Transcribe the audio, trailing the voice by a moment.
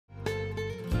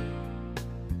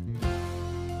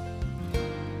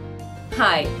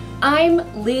Hi,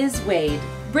 I'm Liz Wade,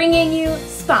 bringing you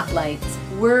Spotlight's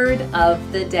Word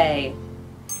of the Day.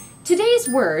 Today's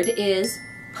word is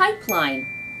pipeline.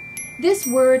 This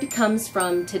word comes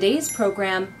from today's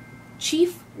program,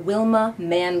 Chief Wilma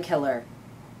Mankiller.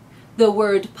 The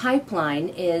word pipeline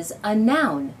is a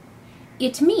noun.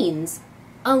 It means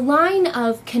a line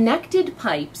of connected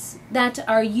pipes that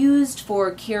are used for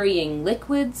carrying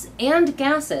liquids and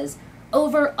gases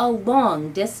over a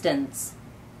long distance.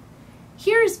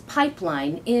 Here's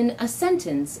pipeline in a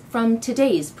sentence from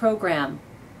today's program.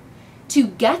 To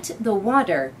get the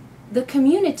water, the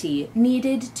community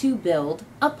needed to build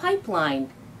a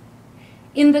pipeline.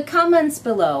 In the comments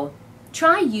below,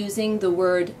 try using the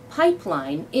word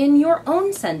pipeline in your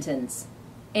own sentence.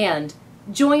 And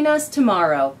join us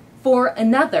tomorrow for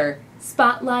another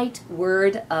Spotlight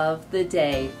Word of the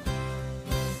Day.